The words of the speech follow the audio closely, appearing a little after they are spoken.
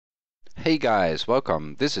Hey guys,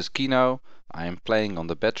 welcome. This is Kino. I am playing on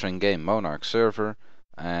the veteran game Monarch server,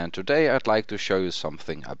 and today I'd like to show you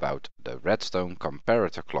something about the Redstone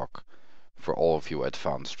Comparator Clock. For all of you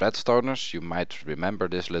advanced Redstoners, you might remember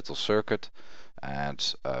this little circuit,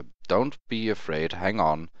 and don't be afraid, hang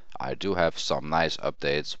on. I do have some nice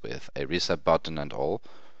updates with a reset button and all,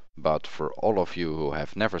 but for all of you who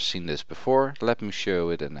have never seen this before, let me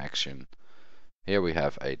show it in action. Here we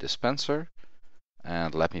have a dispenser.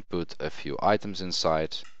 And let me put a few items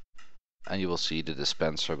inside, and you will see the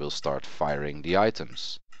dispenser will start firing the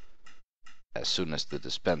items. As soon as the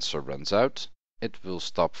dispenser runs out, it will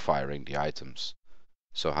stop firing the items.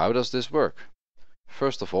 So how does this work?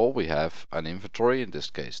 First of all, we have an inventory, in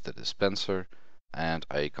this case the dispenser, and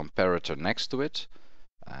a comparator next to it.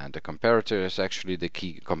 And the comparator is actually the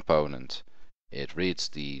key component. It reads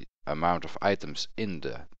the amount of items in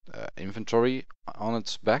the inventory on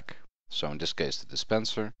its back. So in this case the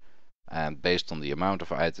dispenser, and based on the amount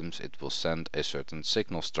of items it will send a certain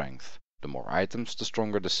signal strength. The more items, the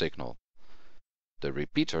stronger the signal. The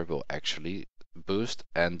repeater will actually boost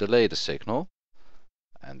and delay the signal,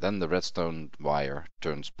 and then the redstone wire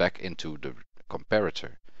turns back into the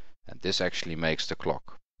comparator, and this actually makes the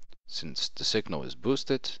clock. Since the signal is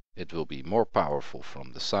boosted, it will be more powerful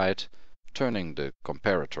from the side, turning the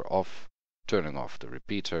comparator off, turning off the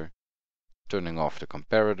repeater, turning off the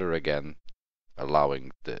comparator again,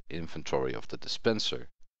 allowing the inventory of the dispenser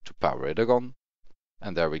to power it on,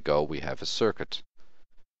 and there we go, we have a circuit.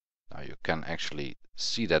 Now you can actually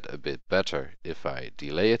see that a bit better if I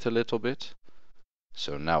delay it a little bit.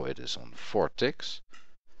 So now it is on 4 ticks,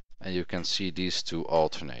 and you can see these two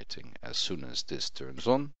alternating. As soon as this turns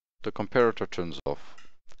on, the comparator turns off.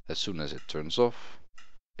 As soon as it turns off,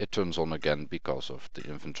 it turns on again because of the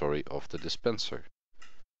inventory of the dispenser.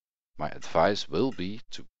 My advice will be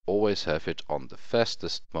to always have it on the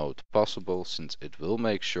fastest mode possible, since it will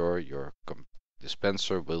make sure your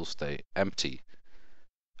dispenser will stay empty.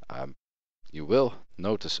 You will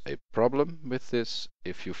notice a problem with this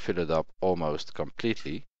if you fill it up almost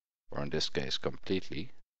completely, or in this case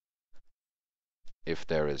completely. If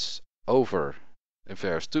there's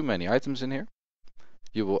too many items in here,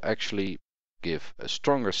 you will actually give a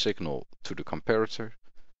stronger signal to the comparator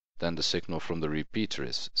than the signal from the repeater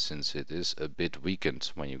is, since it is a bit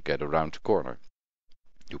weakened when you get around the corner.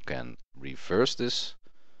 You can reverse this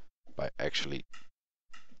by actually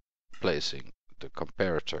placing the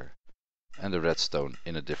comparator and the redstone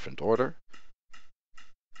in a different order.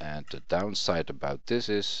 And the downside about this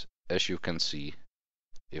is, as you can see,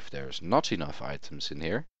 if there's not enough items in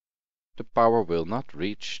here, the power will not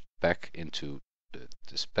reach back into the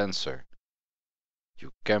dispenser.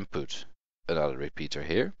 You can put another repeater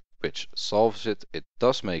here, which solves it. It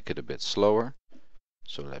does make it a bit slower.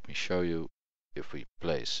 So let me show you. If we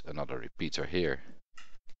place another repeater here,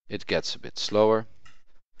 it gets a bit slower,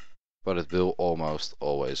 but it will almost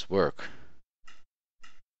always work.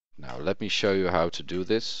 Now let me show you how to do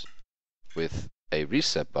this with a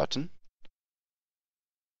reset button.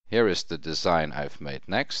 Here is the design I've made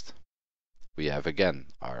next. We have again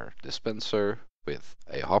our dispenser with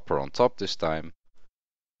a hopper on top this time.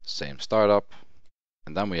 Same startup.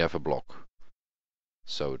 And then we have a block.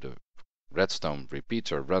 So the redstone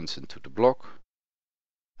repeater runs into the block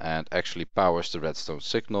and actually powers the redstone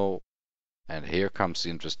signal. And here comes the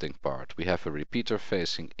interesting part. We have a repeater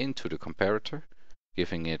facing into the comparator,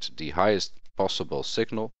 giving it the highest possible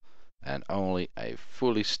signal, and only a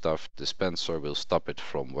fully stuffed dispenser will stop it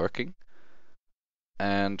from working.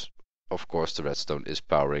 And of course the redstone is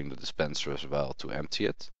powering the dispenser as well to empty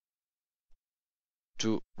it.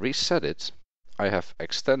 To reset it, I have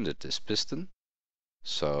extended this piston,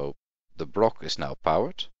 so the block is now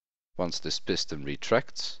powered. Once this piston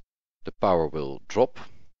retracts, the power will drop,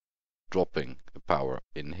 dropping the power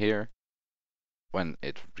in here. When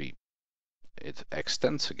it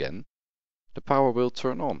extends again, the power will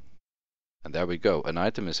turn on. And there we go, an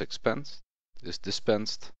item is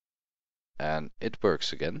dispensed, and it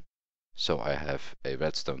works again. So I have a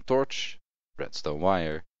redstone torch, redstone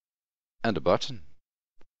wire, and a button.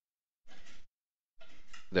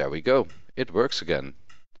 There we go, it works again.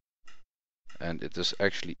 And it is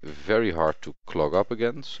actually very hard to clog up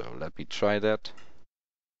again, so let me try that.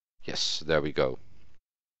 Yes, there we go.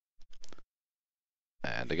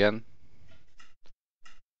 And again.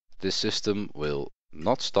 This system will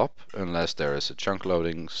not stop unless there is a chunk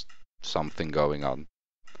loading, something going on.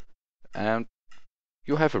 And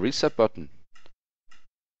you have a reset button.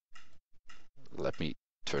 Let me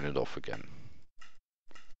turn it off again.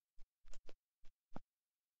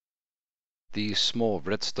 These small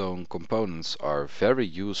redstone components are very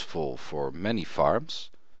useful for many farms.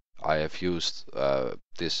 I have used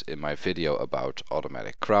this in my video about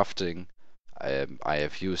automatic crafting. I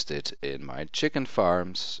have used it in my chicken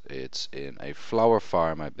farms, it's in a flower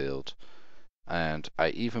farm I built, and I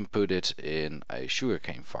even put it in a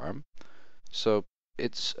sugarcane farm. So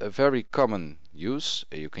it's a very common use.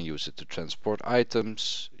 You can use it to transport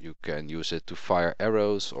items, you can use it to fire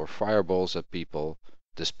arrows or fireballs at people,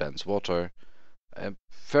 dispense water.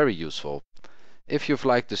 Very useful. If you've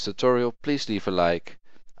liked this tutorial, please leave a like.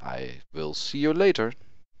 I will see you later.